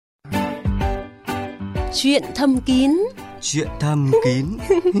Chuyện thầm kín. Chuyện thầm kín.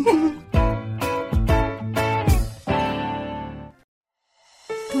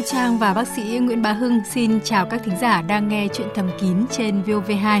 Thu Trang và bác sĩ Nguyễn Bá Hưng xin chào các thính giả đang nghe Chuyện thầm kín trên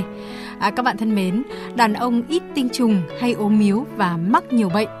VOV2. Các bạn thân mến, đàn ông ít tinh trùng hay ốm yếu và mắc nhiều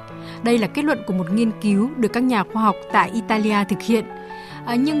bệnh. Đây là kết luận của một nghiên cứu được các nhà khoa học tại Italia thực hiện.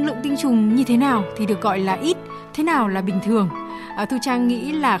 Nhưng lượng tinh trùng như thế nào thì được gọi là ít, thế nào là bình thường? Thu Trang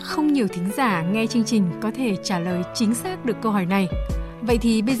nghĩ là không nhiều thính giả nghe chương trình có thể trả lời chính xác được câu hỏi này. Vậy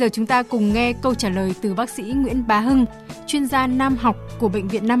thì bây giờ chúng ta cùng nghe câu trả lời từ bác sĩ Nguyễn Bá Hưng, chuyên gia nam học của Bệnh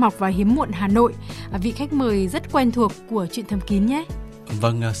viện Nam học và Hiếm muộn Hà Nội, vị khách mời rất quen thuộc của Chuyện thầm kín nhé.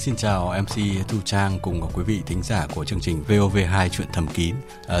 Vâng, xin chào MC Thu Trang cùng quý vị thính giả của chương trình VOV2 Chuyện thầm kín.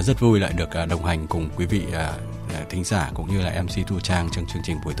 Rất vui lại được đồng hành cùng quý vị thính giả cũng như là MC Thu Trang trong chương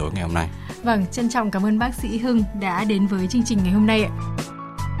trình buổi tối ngày hôm nay. Vâng, trân trọng cảm ơn bác sĩ Hưng đã đến với chương trình ngày hôm nay ạ.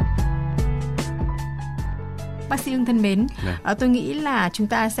 Bác sĩ Hưng thân mến, tôi nghĩ là chúng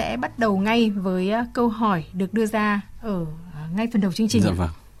ta sẽ bắt đầu ngay với câu hỏi được đưa ra ở ngay phần đầu chương trình. Dạ vâng.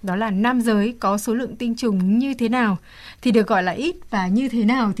 Đó là nam giới có số lượng tinh trùng như thế nào thì được gọi là ít và như thế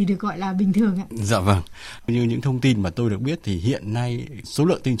nào thì được gọi là bình thường ạ? Dạ vâng. Như những thông tin mà tôi được biết thì hiện nay số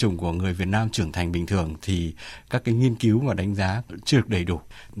lượng tinh trùng của người Việt Nam trưởng thành bình thường thì các cái nghiên cứu và đánh giá chưa được đầy đủ.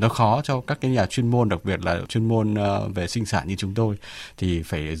 Nó khó cho các cái nhà chuyên môn, đặc biệt là chuyên môn về sinh sản như chúng tôi thì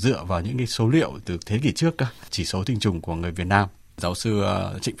phải dựa vào những cái số liệu từ thế kỷ trước cơ. Chỉ số tinh trùng của người Việt Nam. Giáo sư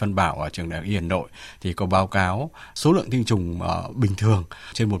Trịnh Văn Bảo ở trường Đại học Y Hà Nội thì có báo cáo số lượng tinh trùng bình thường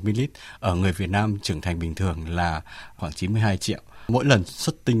trên 1 ml ở người Việt Nam trưởng thành bình thường là khoảng 92 triệu. Mỗi lần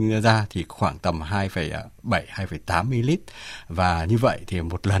xuất tinh ra thì khoảng tầm 2,7-2,8 ml. Và như vậy thì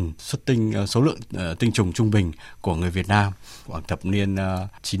một lần xuất tinh số lượng tinh trùng trung bình của người Việt Nam khoảng thập niên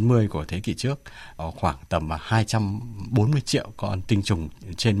 90 của thế kỷ trước khoảng tầm 240 triệu con tinh trùng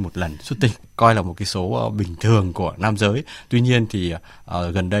trên một lần xuất tinh. Coi là một cái số bình thường của nam giới. Tuy nhiên thì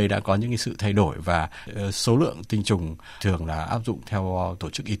gần đây đã có những cái sự thay đổi và số lượng tinh trùng thường là áp dụng theo Tổ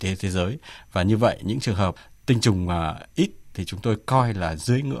chức Y tế Thế giới. Và như vậy những trường hợp tinh trùng ít thì chúng tôi coi là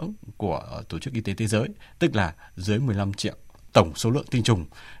dưới ngưỡng của Tổ chức Y tế Thế giới, tức là dưới 15 triệu. Tổng số lượng tinh trùng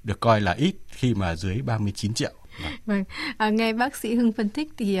được coi là ít khi mà dưới 39 triệu. Vâng, nghe bác sĩ Hưng phân tích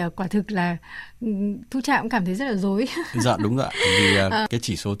thì quả thực là Thu Trang cũng cảm thấy rất là rối. Dạ đúng rồi, vì cái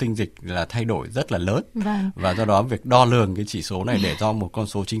chỉ số tinh dịch là thay đổi rất là lớn. Vâng. Và do đó việc đo lường cái chỉ số này để cho một con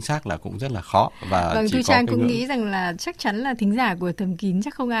số chính xác là cũng rất là khó. Và vâng, chỉ Thu Trang cũng nghĩ rằng là chắc chắn là thính giả của thầm kín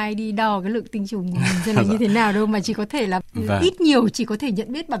chắc không ai đi đo cái lượng tinh trùng của mình xem là như thế nào đâu, mà chỉ có thể là ít nhiều chỉ có thể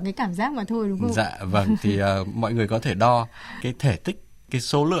nhận biết bằng cái cảm giác mà thôi, đúng không? Dạ vâng, thì mọi người có thể đo cái thể tích, cái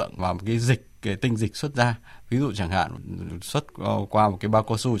số lượng và cái dịch, cái tinh dịch xuất ra. Ví dụ chẳng hạn xuất qua một cái bao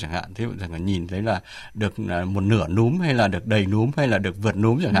cao su chẳng hạn, thế chẳng hạn nhìn thấy là được một nửa núm hay là được đầy núm hay là được vượt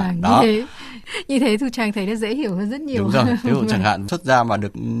núm chẳng hạn. Đó. Như thế Thu Trang thấy nó dễ hiểu hơn rất nhiều. Đúng rồi, ví dụ chẳng hạn xuất ra mà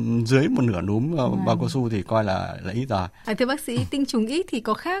được dưới một nửa núm bao cao su thì coi là ít rồi. Thưa bác sĩ, tinh trùng ít thì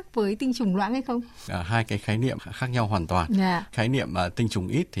có khác với tinh trùng loãng hay không? Hai cái khái niệm khác nhau hoàn toàn. Khái niệm tinh trùng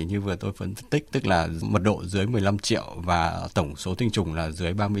ít thì như vừa tôi phân tích, tức là mật độ dưới 15 triệu và tổng số tinh trùng là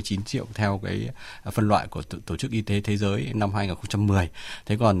dưới 39 triệu theo cái phân loại của Tổ chức Y tế Thế giới năm 2010.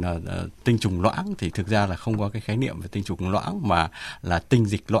 Thế còn tinh trùng loãng thì thực ra là không có cái khái niệm về tinh trùng loãng mà là tinh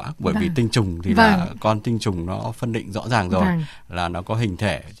dịch loãng, bởi vì tinh trùng thì là con tinh trùng nó phân định rõ ràng rồi, là nó có hình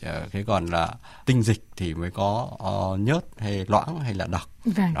thể. Thế còn là tinh dịch thì mới có nhớt hay loãng hay là độc.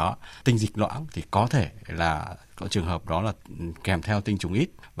 Đó, tinh dịch loãng thì có thể là có trường hợp đó là kèm theo tinh trùng ít.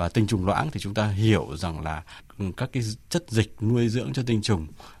 Và tinh trùng loãng thì chúng ta hiểu rằng là các cái chất dịch nuôi dưỡng cho tinh trùng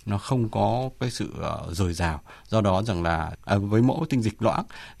nó không có cái sự dồi dào. Do đó rằng là với mỗi tinh dịch loãng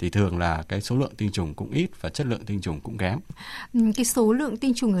thì thường là cái số lượng tinh trùng cũng ít và chất lượng tinh trùng cũng kém. Cái số lượng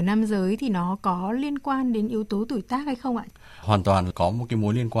tinh trùng ở nam giới thì nó có liên quan đến yếu tố tuổi tác hay không ạ? Hoàn toàn có một cái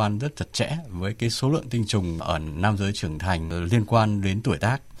mối liên quan rất chặt chẽ với cái số lượng tinh trùng ở nam giới trưởng thành liên quan đến tuổi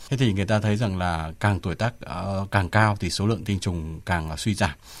tác. Thế thì người ta thấy rằng là càng tuổi tác càng cao thì số lượng tinh trùng càng suy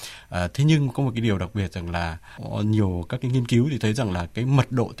giảm. Thế nhưng có một cái điều đặc biệt rằng là nhiều các cái nghiên cứu thì thấy rằng là cái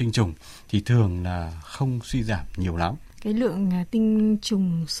mật độ tinh trùng thì thường là không suy giảm nhiều lắm. Cái lượng tinh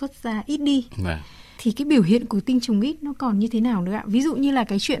trùng xuất ra ít đi. Thì cái biểu hiện của tinh trùng ít nó còn như thế nào nữa ạ? Ví dụ như là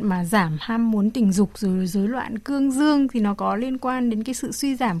cái chuyện mà giảm ham muốn tình dục rồi rối loạn cương dương thì nó có liên quan đến cái sự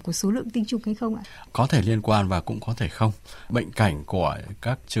suy giảm của số lượng tinh trùng hay không ạ? Có thể liên quan và cũng có thể không. Bệnh cảnh của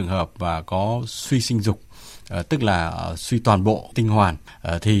các trường hợp và có suy sinh dục, tức là suy toàn bộ tinh hoàn,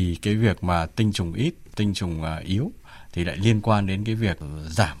 thì cái việc mà tinh trùng ít, tinh trùng yếu thì lại liên quan đến cái việc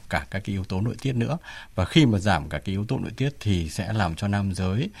giảm cả các cái yếu tố nội tiết nữa. Và khi mà giảm cả cái yếu tố nội tiết thì sẽ làm cho nam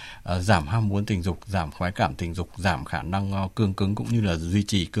giới giảm ham muốn tình dục, giảm khoái cảm tình dục, giảm khả năng cương cứng cũng như là duy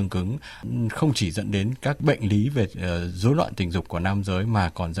trì cương cứng. Không chỉ dẫn đến các bệnh lý về rối loạn tình dục của nam giới mà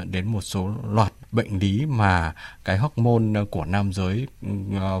còn dẫn đến một số loạt bệnh lý mà cái hormone của nam giới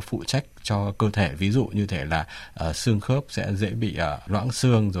phụ trách cho cơ thể, ví dụ như thể là xương khớp sẽ dễ bị loãng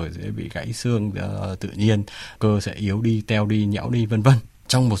xương, rồi dễ bị gãy xương tự nhiên, cơ sẽ yếu đi, teo đi, nhão đi, vân vân.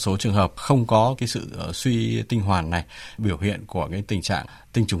 Trong một số trường hợp không có cái sự suy tinh hoàn này, biểu hiện của cái tình trạng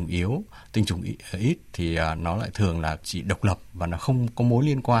tinh trùng yếu, tinh trùng ít thì nó lại thường là chỉ độc lập và nó không có mối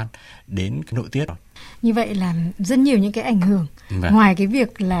liên quan đến cái nội tiết. Như vậy là rất nhiều những cái ảnh hưởng. Ngoài cái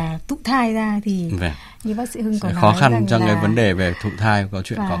việc là thụ thai ra thì như bác sĩ Hưng có nói khó khăn trong là cái vấn đề về thụ thai, có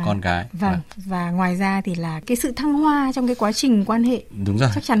chuyện có con cái. Và ngoài ra thì là cái sự thăng hoa trong cái quá trình quan hệ. Đúng rồi.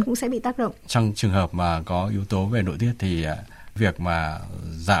 Chắc chắn cũng sẽ bị tác động. Trong trường hợp mà có yếu tố về nội tiết thì việc mà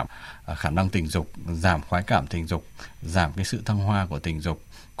giảm khả năng tình dục, giảm khoái cảm tình dục, giảm cái sự thăng hoa của tình dục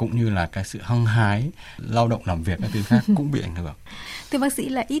cũng như là cái sự hăng hái lao động làm việc các thứ khác cũng bị ảnh hưởng. Thưa bác sĩ,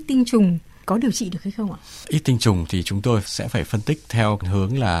 là ít tinh trùng có điều trị được hay không ạ? Ít tinh trùng thì chúng tôi sẽ phải phân tích theo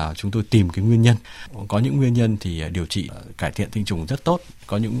hướng là chúng tôi tìm cái nguyên nhân. Có những nguyên nhân thì điều trị cải thiện tinh trùng rất tốt,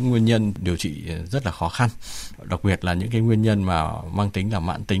 có những nguyên nhân điều trị rất là khó khăn. Đặc biệt là những cái nguyên nhân mà mang tính là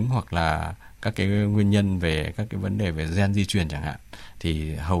mãn tính hoặc là các cái nguyên nhân về các cái vấn đề về gen di truyền chẳng hạn,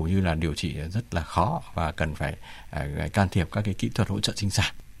 thì hầu như là điều trị rất là khó và cần phải can thiệp các cái kỹ thuật hỗ trợ sinh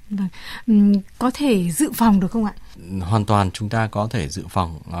sản. Có thể dự phòng được không ạ? Hoàn toàn chúng ta có thể dự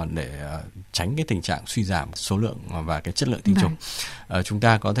phòng để tránh cái tình trạng suy giảm số lượng và cái chất lượng tinh trùng. Chúng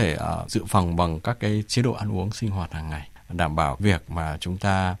ta có thể dự phòng bằng các cái chế độ ăn uống, sinh hoạt hàng ngày, đảm bảo việc mà chúng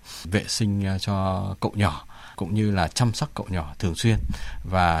ta vệ sinh cho cậu nhỏ cũng như là chăm sóc cậu nhỏ thường xuyên,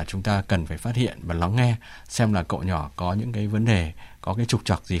 và chúng ta cần phải phát hiện và lắng nghe xem là cậu nhỏ có những cái vấn đề, có cái trục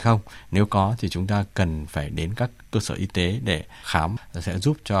trặc gì không. Nếu có thì chúng ta cần phải đến các cơ sở y tế để khám, sẽ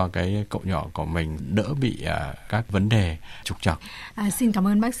giúp cho cái cậu nhỏ của mình đỡ bị các vấn đề trục trặc. Xin cảm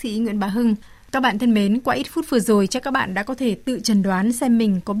ơn bác sĩ Nguyễn Bá Hưng. Các bạn thân mến, qua ít phút vừa rồi chắc các bạn đã có thể tự chẩn đoán xem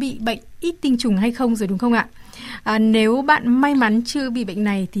mình có bị bệnh ít tinh trùng hay không rồi đúng không ạ? Nếu bạn may mắn chưa bị bệnh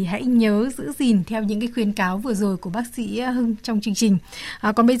này thì hãy nhớ giữ gìn theo những cái khuyến cáo vừa rồi của bác sĩ Hưng trong chương trình.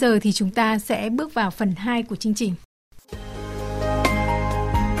 Còn bây giờ thì chúng ta sẽ bước vào phần 2 của chương trình.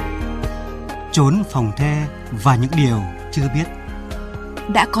 Trốn phòng the và những điều chưa biết.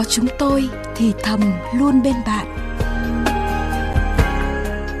 Đã có chúng tôi thì thầm luôn bên bạn.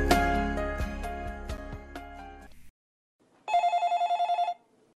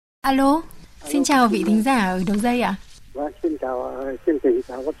 Alo, xin chào vị thính giả ở đầu dây ạ. Vâng, xin chào chương trình,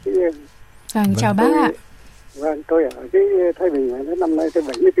 chào bác sĩ. Vâng, chào bác ạ. Vâng, tôi ở cái Thái Bình này, năm nay tôi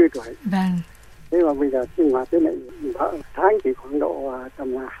 74 tuổi. Vâng. Thế mà bây giờ sinh hoạt với lại vợ tháng chỉ khoảng độ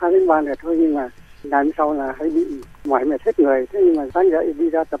tầm 2 đến 3 ngày thôi, nhưng mà ngày sau là hay bị mỏi mệt hết người. Thế nhưng mà sáng dậy đi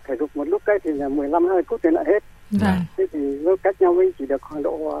ra tập thể dục một lúc cái thì là 15-20 phút thì lại hết. Vâng. Thế thì nó cách nhau mới chỉ được khoảng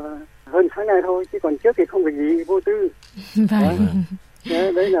độ hơn tháng này thôi, chứ còn trước thì không phải gì, vô tư. Vâng.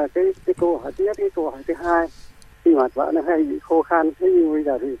 Đấy là cái câu hỏi thứ nhất. Cái câu hỏi thứ hai, sinh hoạt vợ nó hay bị khô khan, thế nhưng bây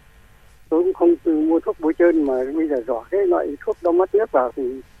giờ thì tôi cũng không mua thuốc bôi trơn, mà bây giờ rõ cái loại thuốc đau mắt nước vào thì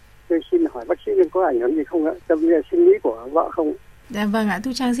tôi xin hỏi bác sĩ có ảnh hưởng gì không ạ? Tâm sinh lý của vợ không? Dạ vâng ạ,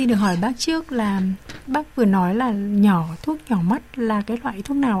 Thu Trang xin được hỏi bác trước là bác vừa nói là thuốc nhỏ mắt là cái loại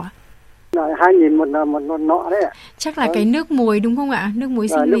thuốc nào ạ? Là 2.000 một nọ đấy ạ. Chắc là cái nước muối đúng không ạ? Nước muối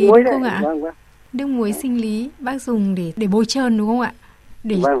sinh lý đúng không ạ? Vâng. Nước muối sinh lý bác dùng để bôi trơn đúng không ạ?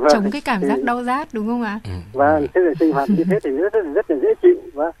 Để chống cái cảm giác đau rát đúng không ạ? Vâng, thế là sinh hoạt như thế thì rất là dễ chịu.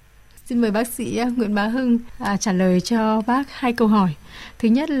 Vâng. Xin mời bác sĩ Nguyễn Bá Hưng trả lời cho bác 2 câu hỏi. Thứ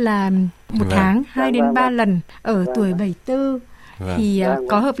nhất là một tháng 2 đến 3 lần ở tuổi 74 thì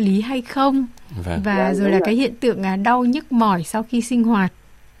có hợp lý hay không? Và rồi là cái hiện tượng đau nhức mỏi sau khi sinh hoạt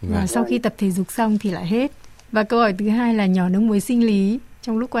và sau khi tập thể dục xong thì lại hết. Và câu hỏi thứ hai là nhỏ nước muối sinh lý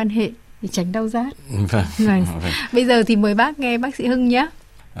trong lúc quan hệ để tránh đau rát. Bây giờ thì mời bác nghe bác sĩ Hưng nhé.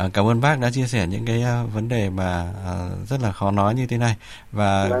 Cảm ơn bác đã chia sẻ những cái vấn đề mà rất là khó nói như thế này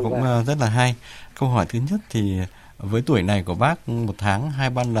và cũng rất là hay. Câu hỏi thứ nhất thì với tuổi này của bác 1 tháng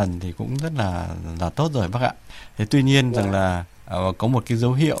 2-3 lần thì cũng rất là tốt rồi bác ạ. Thế tuy nhiên rằng là có một cái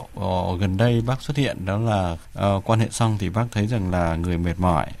dấu hiệu gần đây bác xuất hiện, đó là quan hệ xong thì bác thấy rằng là người mệt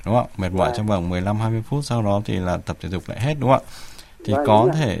mỏi, đúng không? Mệt mỏi trong vòng 15-20 phút, sau đó thì là tập thể dục lại hết, đúng không ạ? Thì có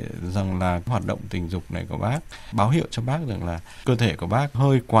thể rằng là hoạt động tình dục này của bác báo hiệu cho bác rằng là cơ thể của bác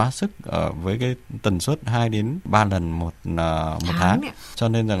hơi quá sức với cái tần suất 2 đến 3 lần một tháng. Cho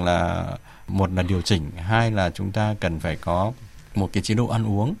nên rằng là một là điều chỉnh, hai là chúng ta cần phải có một cái chế độ ăn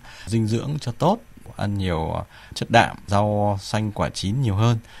uống dinh dưỡng cho tốt, ăn nhiều chất đạm, rau xanh quả chín nhiều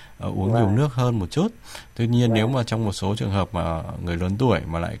hơn, uống nhiều nước hơn một chút. Tuy nhiên nếu mà trong một số trường hợp mà người lớn tuổi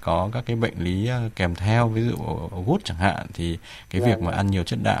mà lại có các cái bệnh lý kèm theo, ví dụ gút chẳng hạn, thì cái việc mà ăn nhiều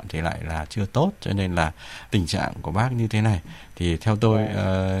chất đạm thì lại là chưa tốt. Cho nên là tình trạng của bác như thế này thì theo tôi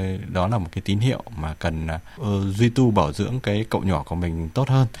đó là một cái tín hiệu mà cần duy tu bảo dưỡng cái cậu nhỏ của mình tốt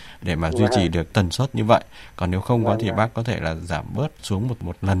hơn để mà duy trì được tần suất như vậy. Còn nếu không có thì bác có thể là giảm bớt xuống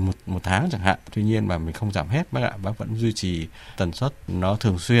một lần một tháng chẳng hạn. Tuy nhiên mà mình không giảm hết bác ạ, bác vẫn duy trì tần suất nó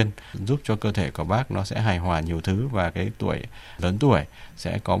thường xuyên, giúp cho cơ thể của bác nó sẽ hài hòa nhiều thứ, và cái tuổi lớn tuổi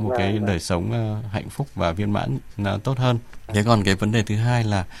sẽ có một cái đời sống hạnh phúc và viên mãn tốt hơn. Thế còn cái vấn đề thứ hai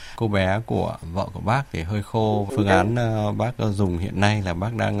là cô bé của vợ của bác thì hơi khô. Phương án bác dùng hiện nay là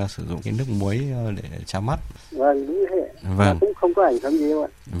bác đang sử dụng cái nước muối để cháo mắt. Vâng, đúng thế. Vâng. Cũng không có ảnh hưởng gì đâu ạ.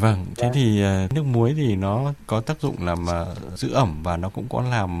 Vâng, thế thì nước muối thì nó có tác dụng làm giữ ẩm, và nó cũng có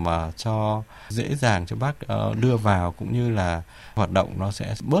làm cho dễ dàng cho bác đưa vào, cũng như là hoạt động nó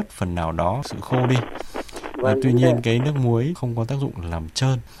sẽ bớt phần nào đó sự khô đi. Tuy nhiên cái nước muối không có tác dụng làm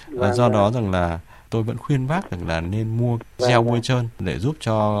trơn. Do đó rằng là tôi vẫn khuyên bác rằng là nên mua gel bôi trơn để giúp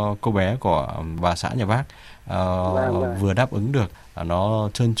cho cô bé của bà xã nhà bác vừa đáp ứng được nó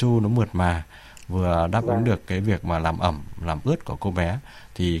trơn tru, nó mượt mà, vừa đáp ứng được cái việc mà làm ẩm, làm ướt của cô bé,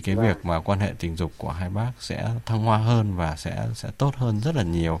 thì cái việc mà quan hệ tình dục của hai bác sẽ thăng hoa hơn và sẽ tốt hơn rất là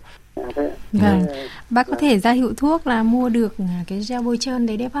nhiều. Vâng, bác có thể ra hiệu thuốc là mua được cái gel bôi trơn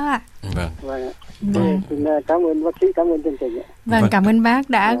đấy bác ạ. Vâng. Cảm ơn bác sĩ, cảm ơn chương trình ạ. Vâng, cảm ơn bác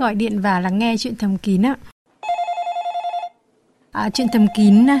đã gọi điện và lắng nghe Chuyện Thầm Kín ạ. Chuyện Thầm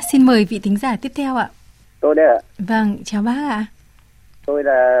Kín xin mời vị thính giả tiếp theo ạ. Tôi đây ạ. Vâng, chào bác ạ. Tôi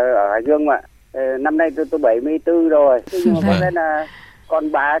là ở Hải Dương ạ. Năm nay tôi 74 rồi. Nhưng mà có lẽ là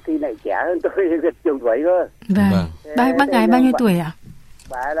con bà thì lại trẻ hơn tôi gần chục tuổi cơ. Vâng. Bác gái bao nhiêu tuổi ạ?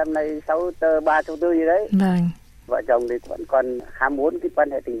 Bà năm nay 64 gì đấy. Vâng. Vợ chồng thì vẫn còn ham muốn cái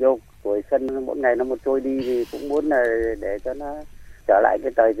quan hệ tình dục. Tuổi xuân mỗi ngày nó một trôi đi thì cũng muốn là để cho nó trở lại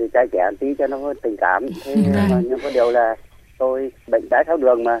cái thời thì trai trẻ tí cho nó có tình cảm. Thế mà nhưng có điều là tôi bệnh đái tháo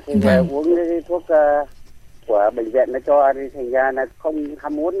đường mà, thì về uống cái thuốc của bệnh viện nó cho, thì thành ra là không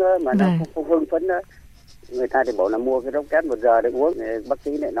ham muốn nữa, mà nó không hưng phấn nữa. Người ta thì bảo là mua cái Rocket 1 giờ để uống, bác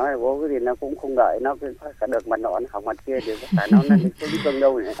sĩ lại nói là uống cái gì nó cũng không đợi, nó cả được mặt nọ hỏng mặt kia, thì cả nó không cưng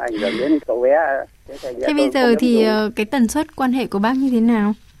đâu, này ảnh hưởng đến cậu bé. Thế bây giờ thì cái tần suất quan hệ của bác như thế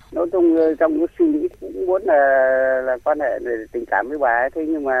nào? Nói chung trong cái suy nghĩ cũng muốn là quan hệ tình cảm với bà ấy, thế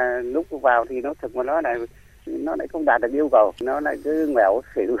nhưng mà lúc vào thì nó thực mà nó lại không đạt được yêu cầu, nó lại cứ ngẻo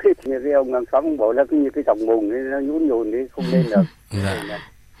xỉu như cái ông hàng xóm bảo là như cái chồng mùng nó nhún nhùn đi không lên được.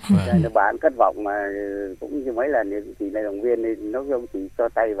 Là bạn cất vọng mà cũng như mấy lần thì chỉ là động viên, thì nó không chỉ cho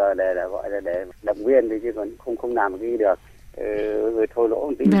tay vào để là gọi là để động viên thì chứ còn không làm cái gì được. Rồi thôi lỗ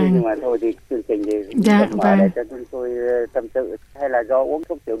một tí, nhưng mà thôi thì chương trình thì mở để cho chúng tôi tâm sự, hay là do uống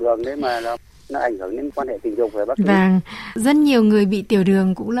thuốc tiểu đường đấy mà nó ảnh hưởng đến quan hệ tình dục với bác sĩ. Vâng, rất nhiều người bị tiểu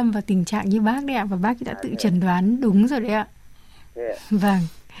đường cũng lâm vào tình trạng như bác đấy ạ, và bác đã tự chẩn đoán đúng rồi đấy ạ. Vâng.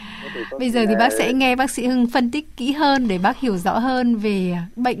 Bây giờ thì bác sẽ nghe bác sĩ Hưng phân tích kỹ hơn để bác hiểu rõ hơn về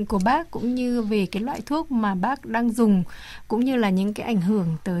bệnh của bác, cũng như về cái loại thuốc mà bác đang dùng, cũng như là những cái ảnh hưởng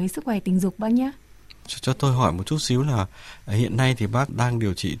tới sức khỏe tình dục bác nhé. Cho tôi hỏi một chút xíu là hiện nay thì bác đang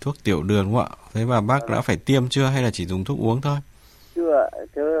điều trị thuốc tiểu đường đúng không ạ? Thế mà bác đã phải tiêm chưa hay là chỉ dùng thuốc uống thôi?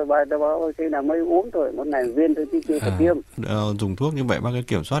 Chưa, bác sĩ là mới uống thôi, một ngày viên thôi chứ chưa phải tiêm. Dùng thuốc như vậy bác có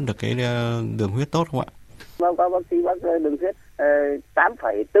kiểm soát được cái đường huyết tốt không ạ? Bác sĩ bác đường huyết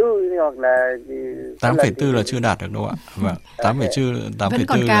 8,4 hoặc là 8,4 là chưa đạt được đâu ạ. Vâng,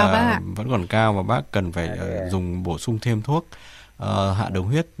 8,4 là vẫn còn cao, và bác cần phải dùng bổ sung thêm thuốc hạ đường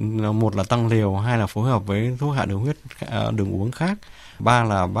huyết. Một là tăng liều, hai là phối hợp với thuốc hạ đường huyết đường uống khác, ba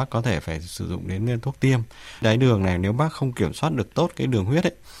là bác có thể phải sử dụng đến thuốc tiêm. Đái đường này nếu bác không kiểm soát được tốt cái đường huyết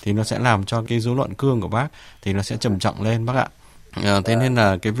ấy thì nó sẽ làm cho cái rối loạn cương của bác thì nó sẽ trầm trọng lên bác ạ. Thế nên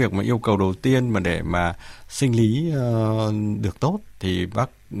là cái việc mà yêu cầu đầu tiên mà để mà sinh lý được tốt thì bác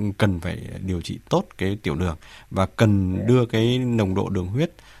cần phải điều trị tốt cái tiểu đường, và cần đưa cái nồng độ đường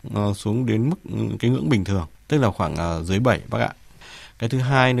huyết xuống đến mức cái ngưỡng bình thường, tức là khoảng dưới 7 bác ạ. Cái thứ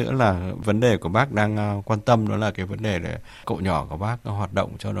hai nữa là vấn đề của bác đang quan tâm, đó là cái vấn đề để cậu nhỏ của bác hoạt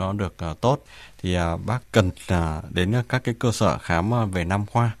động cho nó được tốt, thì bác cần đến các cái cơ sở khám về nam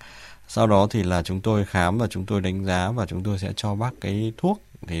khoa. Sau đó thì là chúng tôi khám và chúng tôi đánh giá, và chúng tôi sẽ cho bác cái thuốc.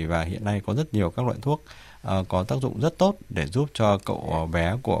 Và hiện nay có rất nhiều các loại thuốc có tác dụng rất tốt để giúp cho cậu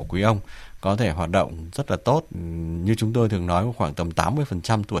bé của quý ông có thể hoạt động rất là tốt. Như chúng tôi thường nói, khoảng tầm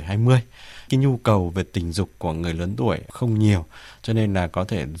 80% tuổi 20. Cái nhu cầu về tình dục của người lớn tuổi không nhiều, cho nên là có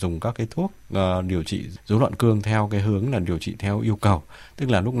thể dùng các cái thuốc điều trị rối loạn cương theo cái hướng là điều trị theo yêu cầu. Tức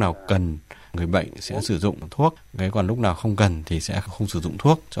là lúc nào cần người bệnh sẽ sử dụng thuốc, còn lúc nào không cần thì sẽ không sử dụng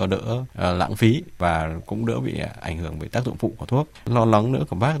thuốc cho đỡ lãng phí và cũng đỡ bị ảnh hưởng bởi tác dụng phụ của thuốc. Lo lắng nữa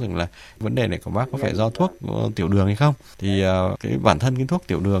của bác rằng là vấn đề này của bác có phải do thuốc tiểu đường hay không? Thì cái bản thân cái thuốc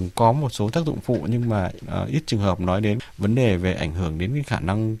tiểu đường có một số tác dụng phụ, nhưng mà ít trường hợp nói đến vấn đề về ảnh hưởng đến cái khả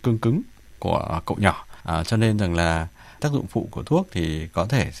năng cương cứng của cậu nhỏ. Cho nên rằng là tác dụng phụ của thuốc thì có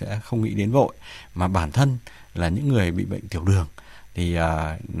thể sẽ không nghĩ đến vội, mà bản thân là những người bị bệnh tiểu đường thì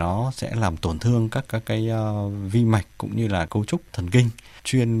nó sẽ làm tổn thương các cái vi mạch cũng như là cấu trúc thần kinh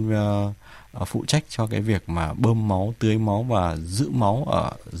chuyên phụ trách cho cái việc mà bơm máu, tưới máu và giữ máu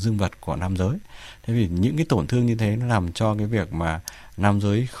ở dương vật của nam giới. Thế vì những cái tổn thương như thế nó làm cho cái việc mà nam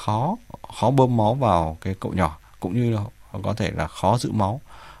giới khó bơm máu vào cái cậu nhỏ, cũng như là có thể là khó giữ máu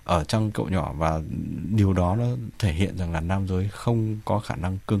ở trong cậu nhỏ, và điều đó nó thể hiện rằng là nam giới không có khả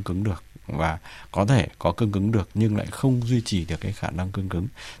năng cương cứng được, và có thể có cương cứng được nhưng lại không duy trì được cái khả năng cương cứng.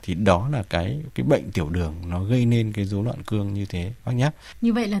 Thì đó là cái bệnh tiểu đường nó gây nên cái rối loạn cương như thế bác nhé.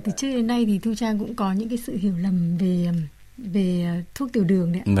 Như vậy là từ trước đến nay thì Thu Trang cũng có những cái sự hiểu lầm về thuốc tiểu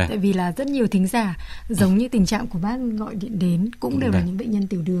đường đấy. Tại vì là rất nhiều thính giả giống như tình trạng của bác gọi điện đến cũng đều là những bệnh nhân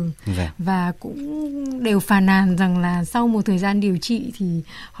tiểu đường, và cũng đều phàn nàn rằng là sau một thời gian điều trị thì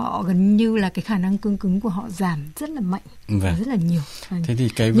họ gần như là cái khả năng cương cứng của họ giảm rất là mạnh, rất là nhiều. Thế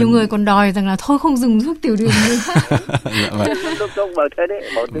thì nhiều người còn đòi rằng là thôi không dùng thuốc tiểu đường nữa. Thuốc bảo thế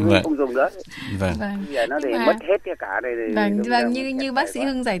đấy, bảo thế không dùng nữa. Bây giờ nó để mất hết cả đây. Và như bác sĩ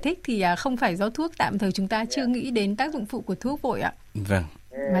Hưng giải thích thì không phải do thuốc, tạm thời chúng ta chưa nghĩ đến tác dụng phụ của thuốc vội ạ.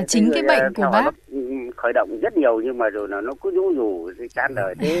 Mà chính cái bệnh của bác khởi động rất nhiều, nhưng mà rồi nó cứ rủ thì chán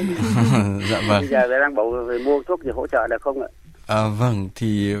đời thế. Bây giờ đang bảo về mua thuốc thì hỗ trợ được không ạ? Vâng,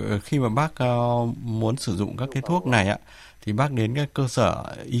 thì khi mà bác muốn sử dụng các cái thuốc này ạ, thì bác đến các cơ sở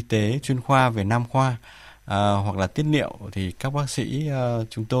y tế chuyên khoa về nam khoa hoặc là tiết niệu, thì các bác sĩ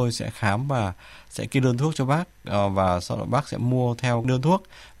chúng tôi sẽ khám và sẽ kê đơn thuốc cho bác, và sau đó bác sẽ mua theo đơn thuốc.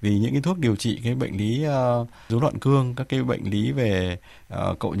 Vì những cái thuốc điều trị cái bệnh lý rối loạn cương, các cái bệnh lý về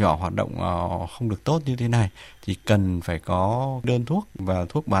cậu nhỏ hoạt động không được tốt như thế này thì cần phải có đơn thuốc và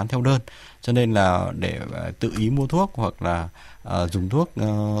thuốc bán theo đơn. Cho nên là để tự ý mua thuốc hoặc là dùng thuốc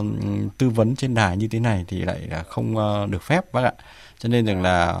tư vấn trên đài như thế này thì lại là không được phép bác ạ. Cho nên rằng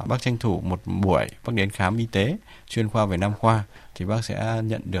là bác tranh thủ một buổi bác đến khám y tế chuyên khoa về nam khoa thì bác sẽ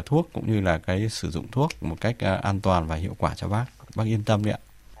nhận được thuốc cũng như là cái sử dụng thuốc một cách an toàn và hiệu quả cho bác. Bác yên tâm đi ạ.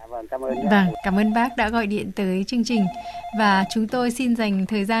 Vâng, cảm ơn bác đã gọi điện tới chương trình, và chúng tôi xin dành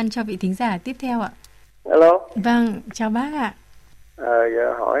thời gian cho vị thính giả tiếp theo ạ. Alo. Vâng, chào bác ạ.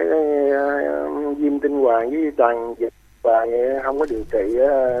 Giờ hỏi viêm tinh hoàn với tràn dịch và không có điều trị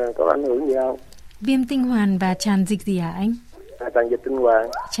có ảnh hưởng gì không? Viêm tinh hoàn và tràn dịch gì hả anh? Tràn dịch tinh hoàn.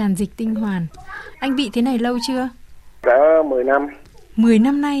 Tràn dịch tinh hoàn. Anh bị thế này lâu chưa? Đã 10 năm. 10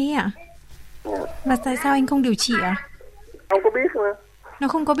 năm nay ấy ạ? Mà tại sao anh không điều trị ạ? Không có biết nữa. Nó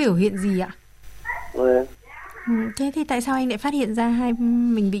không có biểu hiện gì ạ? Thế thì tại sao anh lại phát hiện ra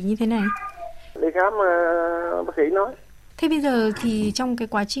mình bị như thế này? Đi khám bác sĩ nói. Thế bây giờ thì trong cái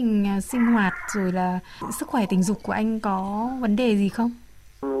quá trình sinh hoạt rồi là sức khỏe tình dục của anh có vấn đề gì không?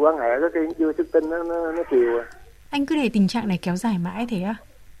 Quan hệ có khi chưa xuất tinh nó chiều à. Anh cứ để tình trạng này kéo dài mãi thế à?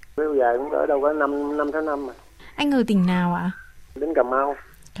 Kéo dài cũng ở đâu có 5 năm mà. Anh ở tỉnh nào ạ? Đến Cà Mau.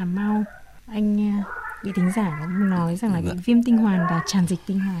 Cà Mau. Anh bị thính giả nói rằng là bị viêm tinh hoàn và tràn dịch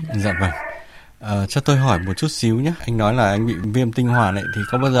tinh hoàn. Dạ vâng. Cho tôi hỏi một chút xíu nhé. Anh nói là anh bị viêm tinh hoàn ấy, thì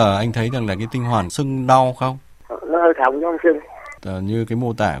có bao giờ anh thấy rằng là cái tinh hoàn sưng đau không? Nó hơi thòng chứ không sưng. Như cái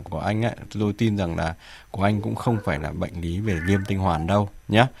mô tả của anh ấy, tôi tin rằng là của anh cũng không phải là bệnh lý về viêm tinh hoàn đâu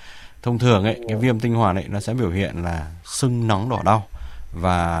nhé. Thông thường ấy, cái viêm tinh hoàn ấy nó sẽ biểu hiện là sưng nóng đỏ đau,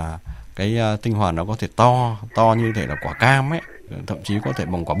 và cái tinh hoàn nó có thể to như thể là quả cam ấy, thậm chí có thể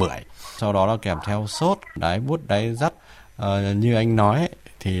bằng quả bưởi. Sau đó là kèm theo sốt, đái buốt, đái dắt. Như anh nói ấy,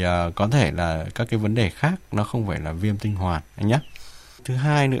 thì có thể là các cái vấn đề khác, nó không phải là viêm tinh hoàn anh nhé. Thứ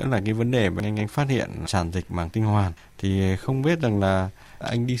hai nữa là cái vấn đề mà anh phát hiện tràn dịch màng tinh hoàn, thì không biết rằng là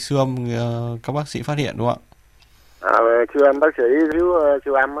anh đi siêu âm các bác sĩ phát hiện đúng không ạ? Siêu âm bác sĩ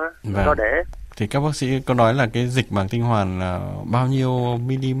siêu âm á, có để. Thì các bác sĩ có nói là cái dịch màng tinh hoàn là bao nhiêu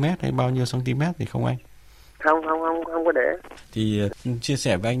mm hay bao nhiêu cm thì không anh? Không có để. Thì chia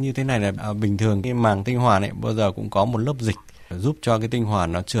sẻ với anh như thế này là bình thường cái màng tinh hoàn ấy bao giờ cũng có một lớp dịch giúp cho cái tinh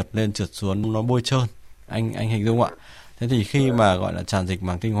hoàn nó trượt lên trượt xuống, nó bôi trơn. Anh hình dung ạ. Thế thì khi mà gọi là tràn dịch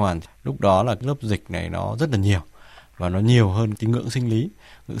màng tinh hoàn, lúc đó là lớp dịch này nó rất là nhiều, và nó nhiều hơn cái ngưỡng sinh lý.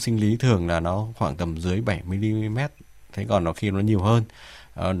 Ngưỡng sinh lý thường là nó khoảng tầm dưới 7 mm. Thế còn nó khi nó nhiều hơn.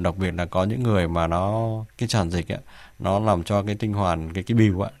 Đặc biệt là có những người mà cái tràn dịch ấy, nó làm cho cái tinh hoàn, cái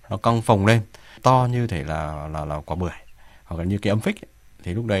bìu ấy, nó cong phồng lên, to như thể là quả bưởi, hoặc là như cái ấm phích ấy.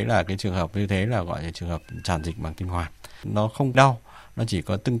 thì lúc đấy là cái trường hợp như thế là gọi là trường hợp tràn dịch màng tinh hoàn. Nó không đau, nó chỉ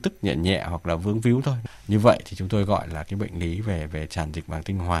có tưng tức nhẹ nhẹ hoặc là vướng víu thôi. Như vậy thì chúng tôi gọi là cái bệnh lý về tràn dịch màng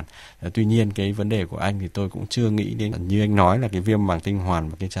tinh hoàn. Tuy nhiên cái vấn đề của anh thì tôi cũng chưa nghĩ đến, như anh nói là cái viêm màng tinh hoàn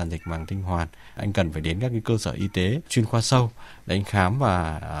và cái tràn dịch màng tinh hoàn, anh cần phải đến các cái cơ sở y tế chuyên khoa sâu để anh khám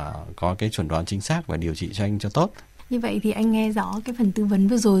và có cái chẩn đoán chính xác và điều trị cho anh cho tốt. Như vậy thì anh nghe rõ cái phần tư vấn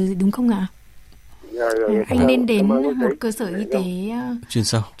vừa rồi đúng không ạ? Rồi, anh nên đến một cơ sở y tế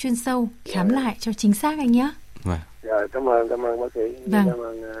chuyên sâu khám lại cho chính xác anh nhé. Rồi, cảm ơn bác sĩ. Vâng,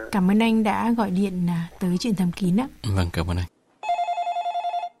 cảm ơn anh đã gọi điện tới Chuyện Thầm Kín ạ. Vâng, cảm ơn anh.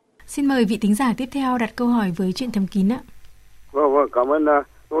 Xin mời vị thính giả tiếp theo đặt câu hỏi với Chuyện Thầm Kín ạ. Vâng, cảm ơn.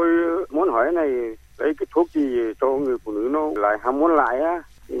 Tôi muốn hỏi này, cái thuốc gì cho người phụ nữ nó lại ham muốn lại á?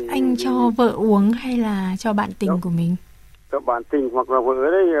 Anh cho vợ uống hay là cho bạn tình của mình? Cho bạn tình hoặc là vợ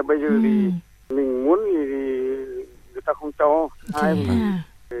đấy. Bây giờ thì mình muốn thì người ta không cho.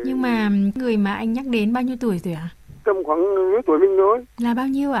 Nhưng mà người mà anh nhắc đến bao nhiêu tuổi rồi ạ? Tầm khoảng lứa tuổi mình thôi. Là bao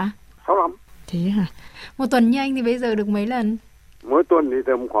nhiêu ạ? 65. Thế hả? Một tuần như anh thì bây giờ được mấy lần? Mỗi tuần thì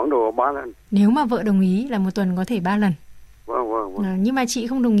tầm khoảng độ 3 lần. Nếu mà vợ đồng ý là một tuần có thể 3 lần. Vâng. Nhưng mà chị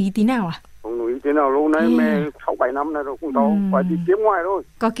không đồng ý tí nào à? Không đồng ý tí nào luôn đấy, mẹ 6-7 năm này rồi không cho, phải đi kiếm ngoài thôi.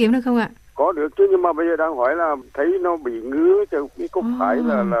 Có kiếm được không ạ? Có được chứ, nhưng mà bây giờ đang hỏi là thấy nó bị ngứa, chứ có phải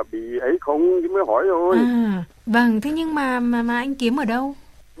là bị ấy không, chứ mới hỏi thôi. Vâng, thế nhưng mà anh kiếm ở đâu?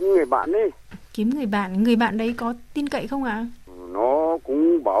 Người bạn ấy. Kiếm người bạn đấy có tin cậy không ạ? Nó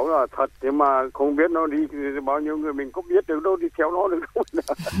cũng bảo là thật, nhưng mà không biết nó đi bao nhiêu người, mình có biết được đâu, đi theo nó được không?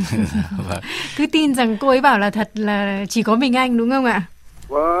 Cứ tin rằng cô ấy bảo là thật là chỉ có mình anh đúng không ạ?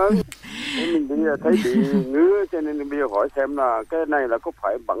 Vâng, mình bây giờ thấy bị ngứa, cho nên bây giờ hỏi xem là cái này là có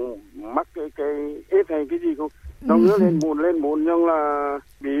phải bằng mắc cái ếch hay cái gì không? Nó ngứa lên mụn nhưng là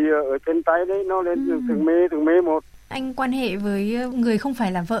bị ở trên tay đấy, nó lên từng mê một. Anh quan hệ với người không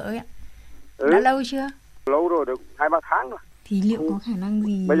phải là vợ ấy ạ? Đã lâu chưa? Lâu rồi, được 2-3 tháng rồi. Thì liệu có khả năng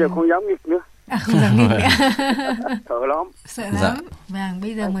gì? Bây giờ không dám nghịch nữa. Không dám nghịch nữa. Sợ lắm. Vâng,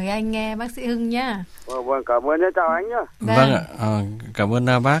 bây giờ mời anh nghe bác sĩ Hưng nhá. Vâng, cảm ơn nhé, chào anh nhé. Vâng ạ, cảm ơn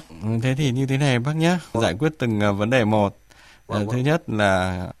bác. Thế thì như thế này bác nhé, giải quyết từng vấn đề một. Thứ nhất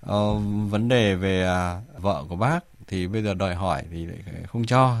là vấn đề về vợ của bác thì bây giờ đòi hỏi thì không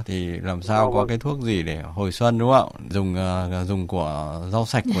cho, thì làm sao có cái thuốc gì để hồi xuân đúng không? Dùng của rau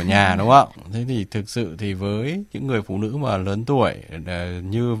sạch của nhà đúng không? Thế thì thực sự thì với những người phụ nữ mà lớn tuổi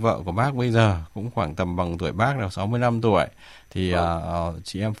như vợ của bác bây giờ cũng khoảng tầm bằng tuổi bác là 65 tuổi thì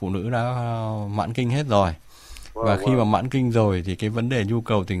chị em phụ nữ đã mãn kinh hết rồi. Và khi mà mãn kinh rồi thì cái vấn đề nhu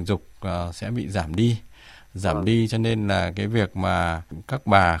cầu tình dục sẽ bị giảm đi, cho nên là cái việc mà các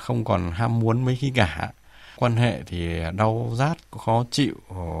bà không còn ham muốn mấy khi cả. Quan hệ thì đau rát khó chịu,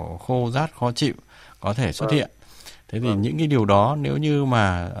 khô rát khó chịu có thể xuất hiện. Thế thì những cái điều đó nếu như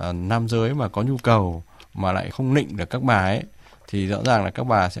mà nam giới mà có nhu cầu mà lại không nịnh được các bà ấy thì rõ ràng là các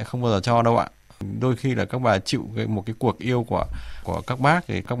bà sẽ không bao giờ cho đâu ạ. Đôi khi là các bà chịu một cái cuộc yêu của các bác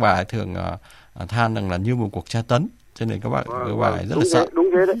thì các bà ấy thường than rằng là như một cuộc tra tấn. Cho nên các bà ấy rất là sợ.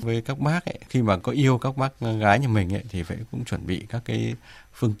 Với các bác ấy, khi mà có yêu các bác gái nhà mình ấy, thì phải cũng chuẩn bị các cái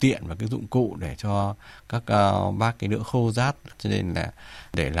phương tiện và cái dụng cụ để cho các bác cái đỡ khô rát. Cho nên là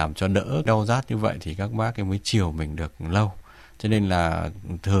để làm cho đỡ đau rát như vậy thì các bác ấy mới chiều mình được lâu. Cho nên là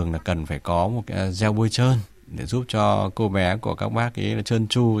thường là cần phải có một cái gel bôi trơn để giúp cho cô bé của các bác ấy là trơn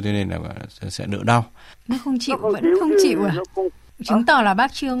tru, cho nên là sẽ đỡ đau. Nó không chịu, vẫn không chịu à? Chứng tỏ là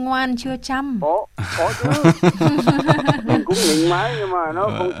bác chưa ngoan, chưa chăm. Có chứ. Mình cũng nịnh mái nhưng mà nó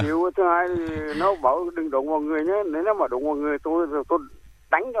không chịu. Thứ hai thì nó bảo đừng đụng vào người nhé. Nếu nó mà đụng vào người tôi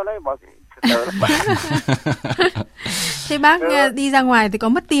đánh cho đấy. Bảo thế bác đi ra ngoài thì có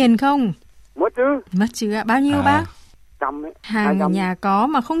mất tiền không? Mất chứ. Mất chứ ạ? Bao nhiêu bác? 100 ấy. Hàng ở nhà có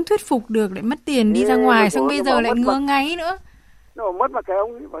mà không thuyết phục được lại mất tiền đi ra ngoài, xong bây giờ lại ngứa ngáy nữa. Nó mất mà cái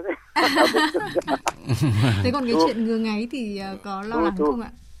ông ấy bảo thế. Thế còn cái chuyện ngứa ngáy thì có lo lắng không ạ?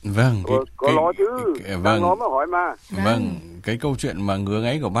 Vâng, có lo chứ. Vâng, nó mới hỏi mà. Vâng, cái câu chuyện mà ngứa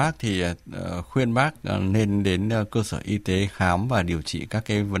ngáy của bác thì khuyên bác nên đến cơ sở y tế khám và điều trị các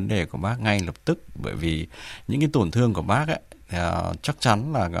cái vấn đề của bác ngay lập tức, bởi vì những cái tổn thương của bác ấy chắc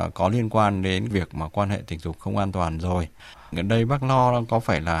chắn là có liên quan đến việc mà quan hệ tình dục không an toàn rồi. Ở đây bác lo có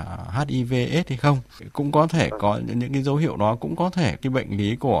phải là HIV/AIDS hay không? Cũng có thể có những cái dấu hiệu đó, cũng có thể cái bệnh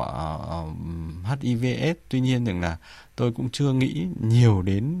lý của HIV/AIDS. Tuy nhiên rằng là tôi cũng chưa nghĩ nhiều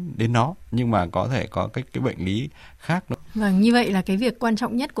đến nó, nhưng mà có thể có cái bệnh lý khác nữa. Vâng, như vậy là cái việc quan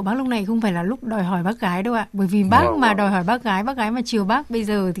trọng nhất của bác lúc này không phải là lúc đòi hỏi bác gái đâu ạ. Bởi vì bác mà đòi hỏi bác gái mà chiều bác bây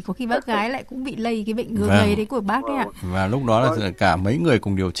giờ thì có khi bác gái lại cũng bị lây cái bệnh ngứa ngáy đấy của bác đấy ạ. Và lúc đó là cả mấy người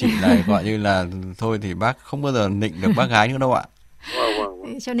cùng điều trị này gọi như là thôi thì bác không bao giờ nịnh được bác gái nữa đâu ạ.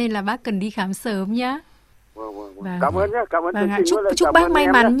 Cho nên là bác cần đi khám sớm nhá. Vâng. Cảm ơn nhé, cảm ơn. Vâng, chúc bác may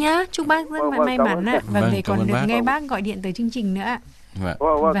mắn nhá, chúc bác rất là may mắn ạ. Và để còn được nghe bác gọi điện tới chương trình nữa ạ.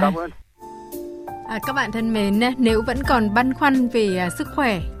 Vâng, cảm ơn. Các bạn thân mến, nếu vẫn còn băn khoăn về sức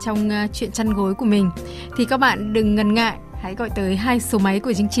khỏe trong chuyện chăn gối của mình thì các bạn đừng ngần ngại, hãy gọi tới 2 số máy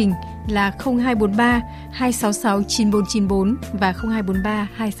của chương trình là 0243 266 9494 và 0243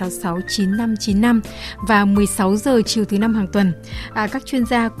 266 9595 vào 16 giờ chiều thứ 5 hàng tuần. Các chuyên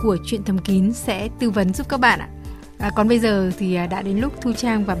gia của Chuyện Thầm Kín sẽ tư vấn giúp các bạn ạ. Còn bây giờ thì đã đến lúc Thu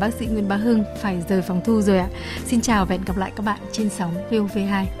Trang và bác sĩ Nguyễn Bá Hưng phải rời phòng thu rồi ạ. Xin chào và hẹn gặp lại các bạn trên sóng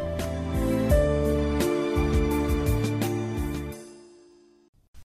VOV2.